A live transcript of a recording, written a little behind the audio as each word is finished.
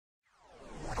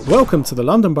Welcome to the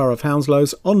London Borough of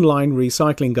Hounslow's online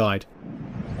recycling guide.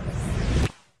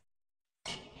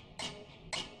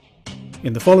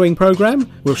 In the following programme,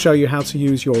 we'll show you how to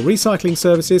use your recycling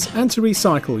services and to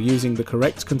recycle using the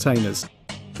correct containers.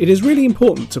 It is really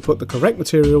important to put the correct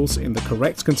materials in the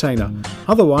correct container,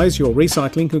 otherwise your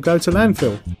recycling could go to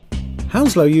landfill.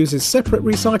 Hounslow uses separate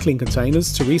recycling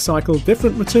containers to recycle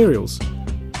different materials.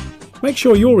 Make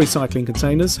sure your recycling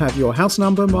containers have your house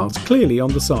number marked clearly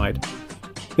on the side.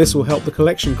 This will help the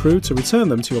collection crew to return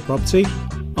them to your property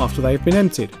after they have been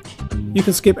emptied. You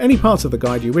can skip any part of the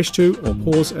guide you wish to or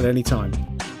pause at any time.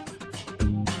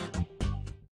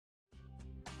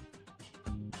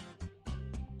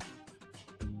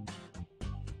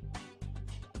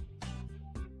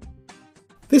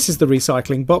 This is the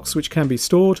recycling box, which can be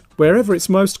stored wherever it's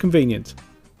most convenient.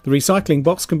 The recycling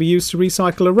box can be used to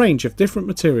recycle a range of different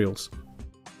materials.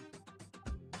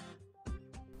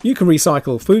 You can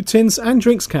recycle food tins and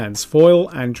drinks cans, foil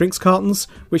and drinks cartons,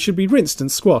 which should be rinsed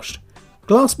and squashed,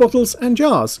 glass bottles and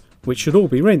jars, which should all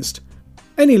be rinsed.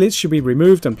 Any lids should be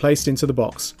removed and placed into the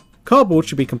box. Cardboard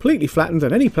should be completely flattened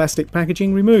and any plastic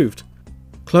packaging removed.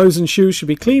 Clothes and shoes should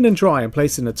be clean and dry and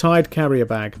placed in a tied carrier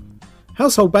bag.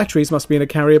 Household batteries must be in a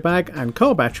carrier bag and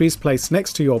car batteries placed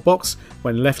next to your box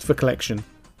when left for collection.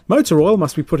 Motor oil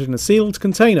must be put in a sealed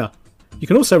container. You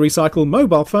can also recycle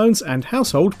mobile phones and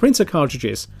household printer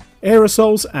cartridges,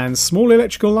 aerosols and small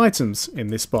electrical items in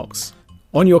this box.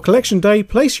 On your collection day,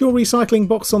 place your recycling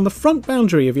box on the front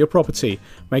boundary of your property,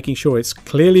 making sure it's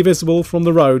clearly visible from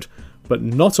the road, but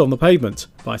not on the pavement,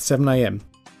 by 7 AM.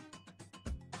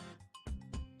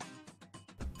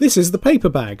 This is the paper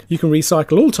bag. You can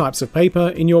recycle all types of paper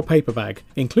in your paper bag,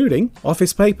 including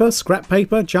office paper, scrap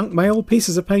paper, junk mail,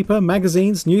 pieces of paper,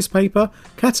 magazines, newspaper,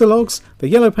 catalogues, the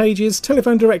yellow pages,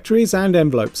 telephone directories and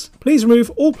envelopes. Please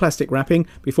remove all plastic wrapping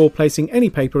before placing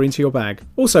any paper into your bag.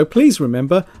 Also, please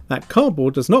remember that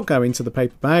cardboard does not go into the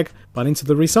paper bag, but into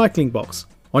the recycling box.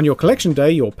 On your collection day,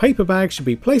 your paper bag should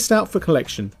be placed out for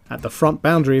collection at the front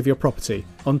boundary of your property,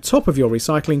 on top of your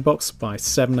recycling box by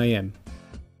 7 AM.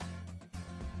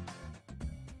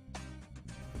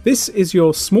 This is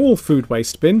your small food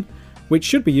waste bin, which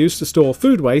should be used to store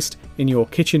food waste in your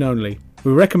kitchen only.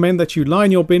 We recommend that you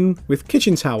line your bin with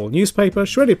kitchen towel, newspaper,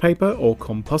 shredded paper or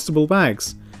compostable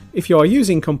bags. If you are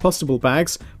using compostable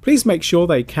bags, please make sure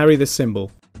they carry this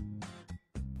symbol.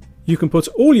 You can put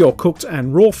all your cooked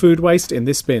and raw food waste in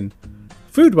this bin.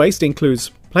 Food waste includes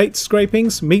plate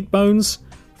scrapings, meat bones,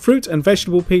 fruit and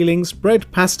vegetable peelings, bread,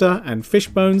 pasta and fish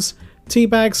bones, tea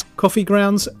bags, coffee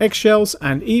grounds, eggshells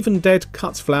and even dead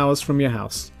cut flowers from your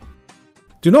house.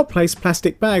 Do not place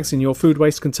plastic bags in your food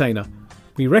waste container.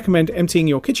 We recommend emptying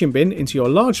your kitchen bin into your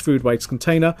large food waste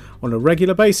container on a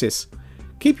regular basis.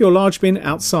 Keep your large bin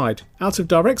outside, out of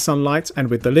direct sunlight and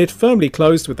with the lid firmly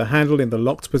closed with the handle in the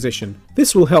locked position.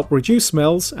 This will help reduce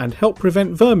smells and help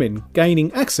prevent vermin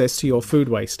gaining access to your food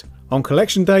waste. On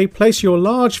collection day, place your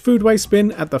large food waste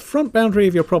bin at the front boundary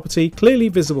of your property, clearly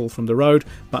visible from the road,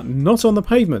 but not on the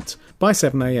pavement, by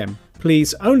 7 AM.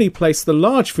 Please only place the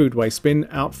large food waste bin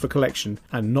out for collection,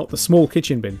 and not the small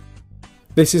kitchen bin.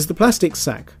 This is the plastic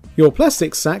sack. Your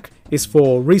plastic sack is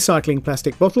for recycling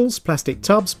plastic bottles, plastic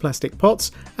tubs, plastic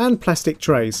pots, and plastic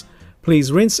trays.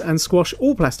 Please rinse and squash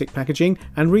all plastic packaging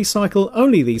and recycle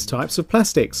only these types of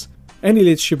plastics. Any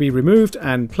lids should be removed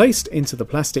and placed into the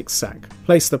plastic sack.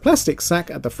 Place the plastic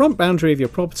sack at the front boundary of your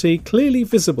property, clearly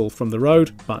visible from the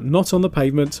road, but not on the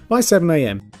pavement, by 7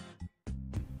 AM.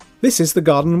 This is the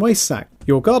garden waste sack.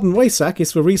 Your garden waste sack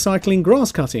is for recycling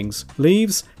grass cuttings,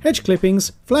 leaves, hedge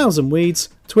clippings, flowers and weeds,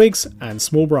 twigs and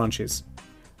small branches.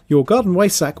 Your garden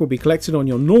waste sack will be collected on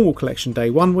your normal collection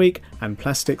day one week and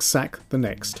plastic sack the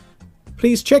next.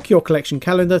 Please check your collection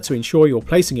calendar to ensure you're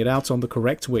placing it out on the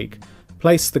correct week.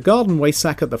 Place the garden waste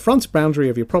sack at the front boundary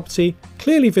of your property,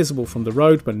 clearly visible from the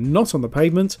road but not on the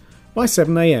pavement, by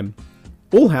 7 AM.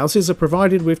 All houses are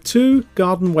provided with 2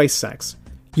 garden waste sacks.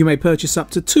 You may purchase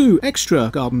up to 2 extra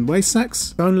garden waste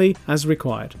sacks only as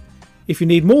required. If you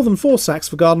need more than 4 sacks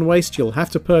for garden waste, you'll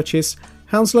have to purchase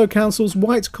Hounslow Council's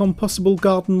white compostable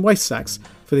garden waste sacks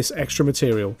for this extra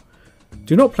material.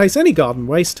 Do not place any garden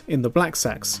waste in the black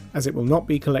sacks, as it will not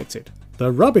be collected.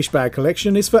 The rubbish bag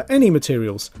collection is for any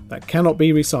materials that cannot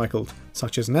be recycled,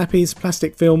 such as nappies,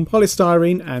 plastic film,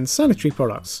 polystyrene and sanitary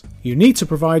products. You need to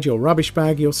provide your rubbish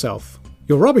bag yourself.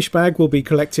 Your rubbish bag will be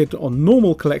collected on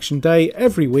normal collection day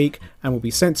every week and will be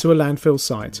sent to a landfill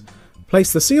site.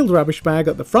 Place the sealed rubbish bag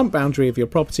at the front boundary of your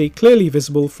property, clearly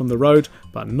visible from the road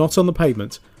but not on the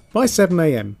pavement, by 7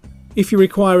 AM. If you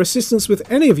require assistance with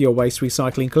any of your waste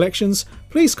recycling collections,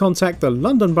 please contact the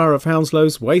London Borough of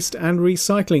Hounslow's Waste and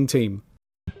Recycling team.